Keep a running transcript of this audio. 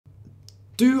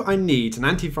Do I need an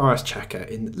antivirus checker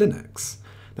in Linux?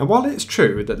 Now, while it's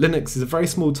true that Linux is a very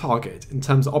small target in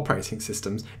terms of operating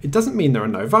systems, it doesn't mean there are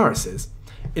no viruses.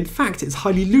 In fact, it's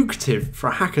highly lucrative for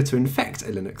a hacker to infect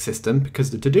a Linux system because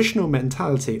the traditional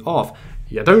mentality of,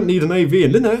 you don't need an AV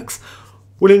in Linux,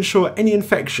 will ensure any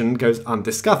infection goes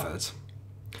undiscovered.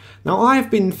 Now, I have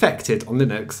been infected on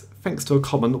Linux thanks to a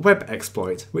common web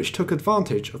exploit which took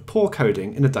advantage of poor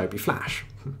coding in Adobe Flash.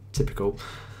 Typical.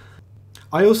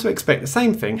 I also expect the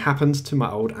same thing happened to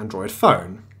my old Android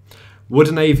phone. Would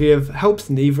an AV have helped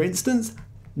in either instance?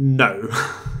 No.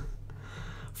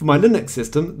 For my Linux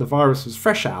system, the virus was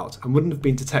fresh out and wouldn't have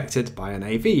been detected by an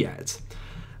AV yet.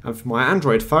 And for my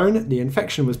Android phone, the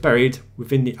infection was buried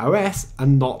within the OS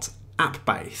and not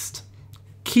app-based.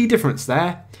 Key difference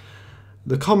there,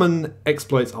 the common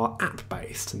exploits are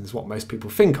app-based and is what most people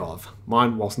think of.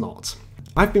 Mine was not.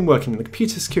 I've been working in the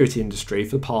computer security industry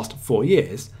for the past 4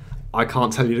 years. I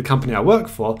can't tell you the company I work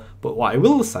for, but what I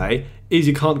will say is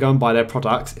you can't go and buy their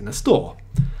products in a store.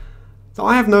 So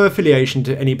I have no affiliation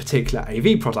to any particular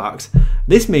AV product.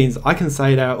 This means I can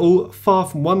say they are all far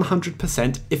from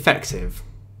 100% effective.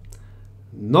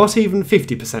 Not even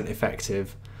 50%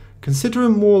 effective. Consider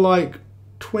them more like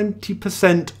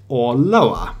 20% or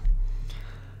lower.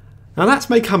 Now that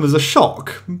may come as a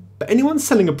shock, but anyone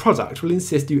selling a product will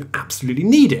insist you absolutely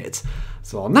need it.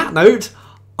 So on that note,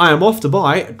 I am off to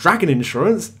buy Dragon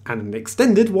Insurance and an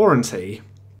extended warranty.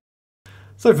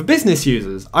 So for business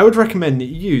users, I would recommend that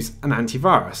you use an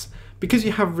antivirus because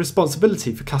you have a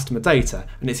responsibility for customer data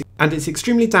and it's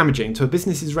extremely damaging to a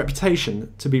business's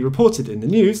reputation to be reported in the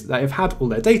news that they have had all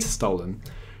their data stolen.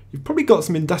 You've probably got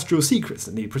some industrial secrets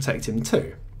that need protecting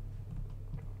too.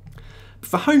 But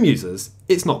for home users,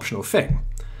 it's an optional thing.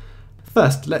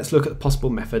 First, let's look at the possible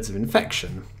methods of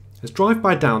infection. There's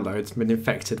drive-by downloads from an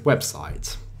infected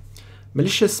website,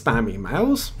 malicious spam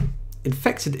emails,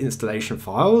 infected installation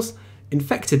files,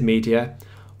 infected media,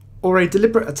 or a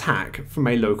deliberate attack from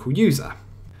a local user.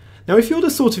 Now, if you're the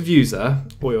sort of user,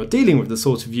 or you're dealing with the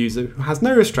sort of user who has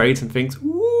no restraint and thinks,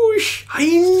 whoosh,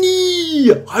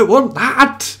 I want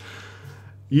that,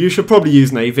 you should probably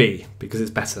use an AV because it's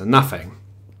better than nothing.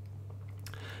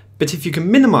 But if you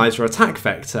can minimise your attack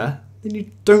vector, then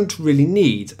you don't really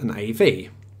need an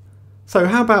AV. So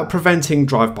how about preventing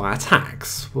drive-by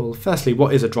attacks? Well, firstly,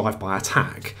 what is a drive-by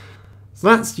attack? So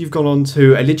that's you've gone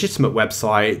onto a legitimate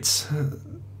website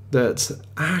that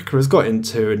a hacker has got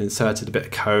into and inserted a bit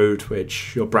of code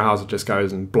which your browser just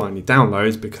goes and blindly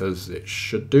downloads because it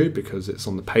should do, because it's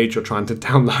on the page you're trying to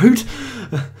download.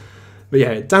 But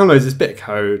yeah, it downloads this bit of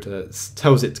code that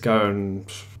tells it to go and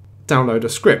download a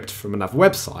script from another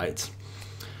website.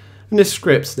 And this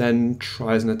script then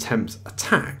tries and attempts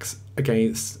attacks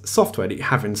against software that you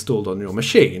have installed on your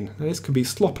machine. Now, this could be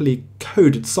sloppily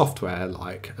coded software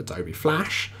like Adobe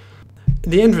Flash.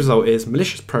 The end result is a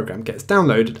malicious program gets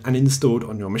downloaded and installed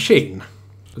on your machine.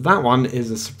 That one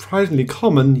is a surprisingly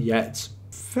common yet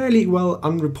fairly well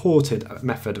unreported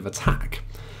method of attack.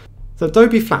 So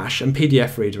Adobe Flash and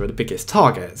PDF Reader are the biggest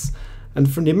targets,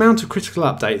 and from the amount of critical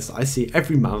updates I see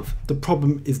every month, the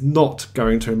problem is not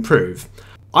going to improve.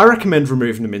 I recommend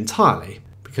removing them entirely,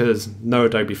 because no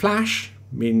Adobe Flash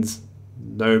means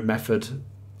no method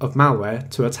of malware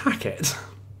to attack it.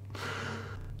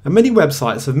 And many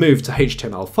websites have moved to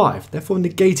HTML5, therefore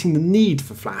negating the need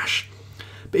for Flash.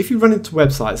 But if you run into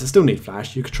websites that still need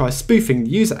Flash, you could try spoofing the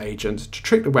user agent to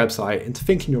trick the website into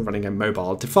thinking you're running a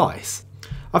mobile device.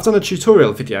 I've done a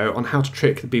tutorial video on how to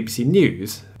trick the BBC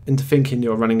News into thinking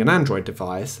you're running an Android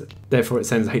device, therefore it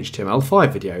sends a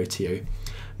HTML5 video to you.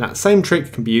 That same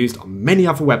trick can be used on many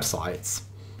other websites.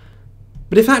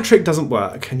 But if that trick doesn't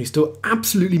work and you still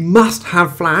absolutely must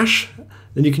have Flash,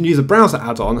 then you can use a browser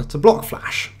add-on to block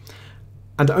Flash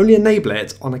and only enable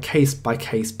it on a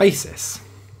case-by-case basis.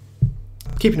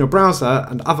 Keeping your browser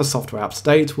and other software up to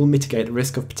date will mitigate the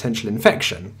risk of potential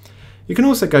infection. You can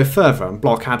also go further and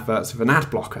block adverts with an ad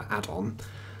blocker add-on.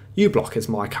 uBlock is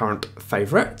my current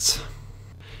favourite.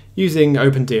 Using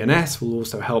OpenDNS will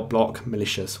also help block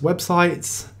malicious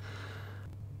websites.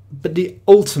 But the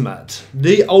ultimate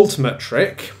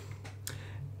trick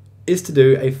is to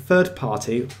do a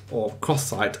third-party or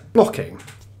cross-site blocking,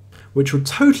 which will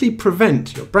totally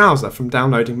prevent your browser from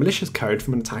downloading malicious code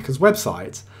from an attacker's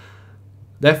website,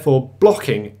 therefore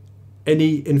blocking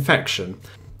any infection.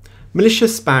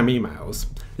 Malicious spam emails.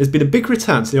 There's been a big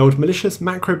return to the old malicious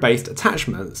macro-based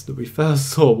attachments that we first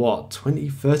saw, 20,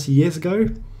 30 years ago?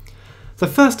 So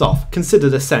first off, consider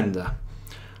the sender.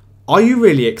 Are you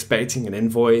really expecting an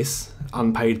invoice,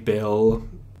 unpaid bill,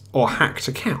 or hacked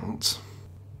account?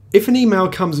 If an email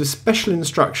comes with special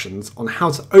instructions on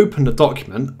how to open a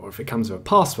document, or if it comes with a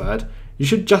password, you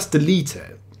should just delete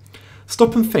it.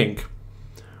 Stop and think,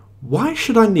 why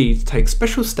should I need to take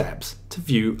special steps to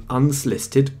view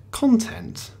unsolicited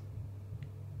content?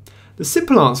 The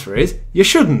simple answer is, you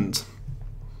shouldn't.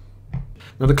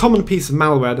 Now, the common piece of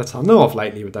malware that I know of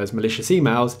lately with those malicious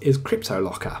emails is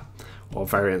CryptoLocker, or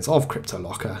variants of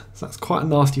CryptoLocker, so that's quite a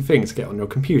nasty thing to get on your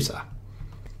computer.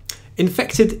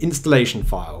 Infected installation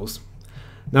files.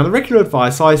 Now, the regular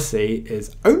advice I see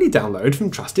is only download from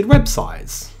trusted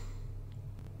websites.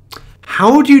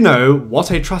 How do you know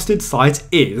what a trusted site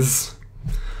is?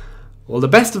 Well, the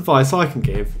best advice I can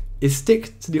give is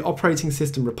stick to the operating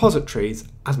system repositories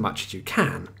as much as you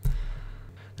can.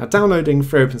 Now, downloading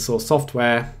free open source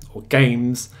software or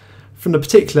games from the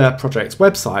particular project's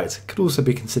website could also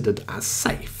be considered as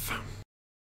safe.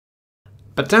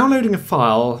 But downloading a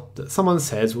file that someone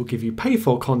says will give you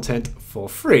pay-for content for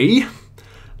free,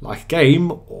 like a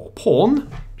game or porn,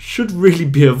 should really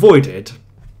be avoided.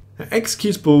 Now,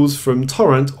 executables from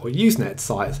torrent or Usenet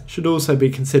sites should also be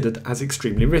considered as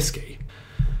extremely risky.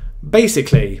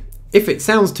 Basically, if it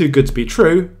sounds too good to be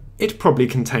true, it probably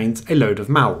contains a load of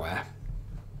malware.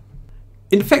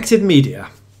 Infected media.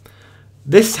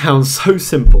 This sounds so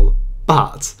simple,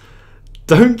 but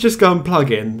don't just go and plug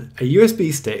in a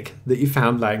USB stick that you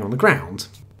found laying on the ground.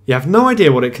 You have no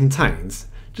idea what it contains.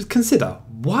 Just consider,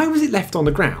 why was it left on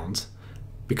the ground?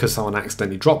 Because someone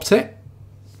accidentally dropped it?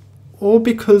 Or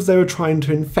because they were trying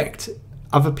to infect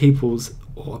other people's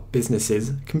or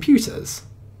businesses' computers?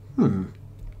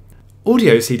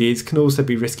 Audio CDs can also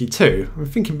be risky too. I'm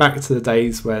thinking back to the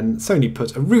days when Sony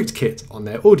put a rootkit on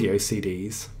their audio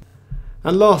CDs.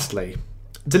 And lastly,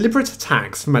 deliberate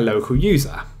attacks from a local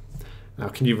user. Now,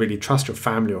 can you really trust your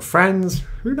family or friends?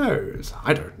 Who knows?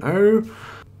 I don't know.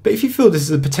 But if you feel this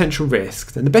is a potential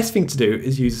risk, then the best thing to do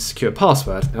is use a secure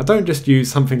password. Now, don't just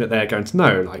use something that they're going to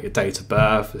know, like your date of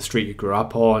birth, the street you grew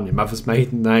up on, your mother's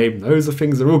maiden name. Those are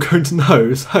things they're all going to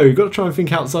know. So you've got to try and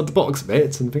think outside the box a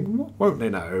bit and think, what won't they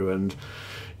know? And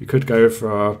you could go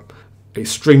for a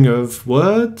string of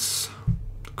words.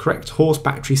 Correct horse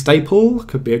battery staple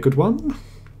could be a good one.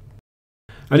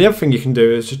 And the other thing you can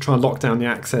do is just try and lock down the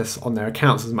access on their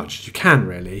accounts as much as you can,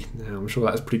 really. Now, I'm sure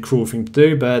that's a pretty cruel thing to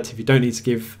do, but if you don't need to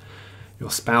give your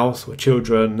spouse or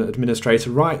children administrator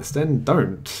rights, then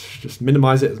don't. Just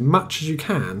minimise it as much as you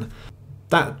can.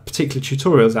 That particular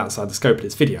tutorial is outside the scope of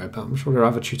this video, but I'm sure there are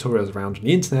other tutorials around on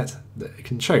the internet that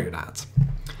can show you that.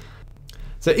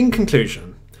 So in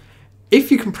conclusion,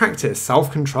 if you can practice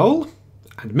self-control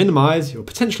and minimise your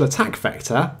potential attack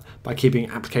vector by keeping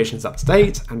applications up to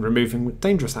date and removing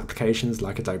dangerous applications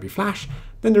like Adobe Flash,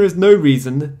 then there is no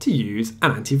reason to use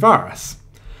an antivirus.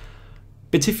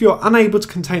 But if you're unable to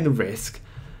contain the risk,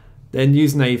 then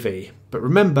use an AV. But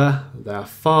remember, they are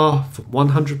far from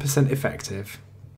 100% effective.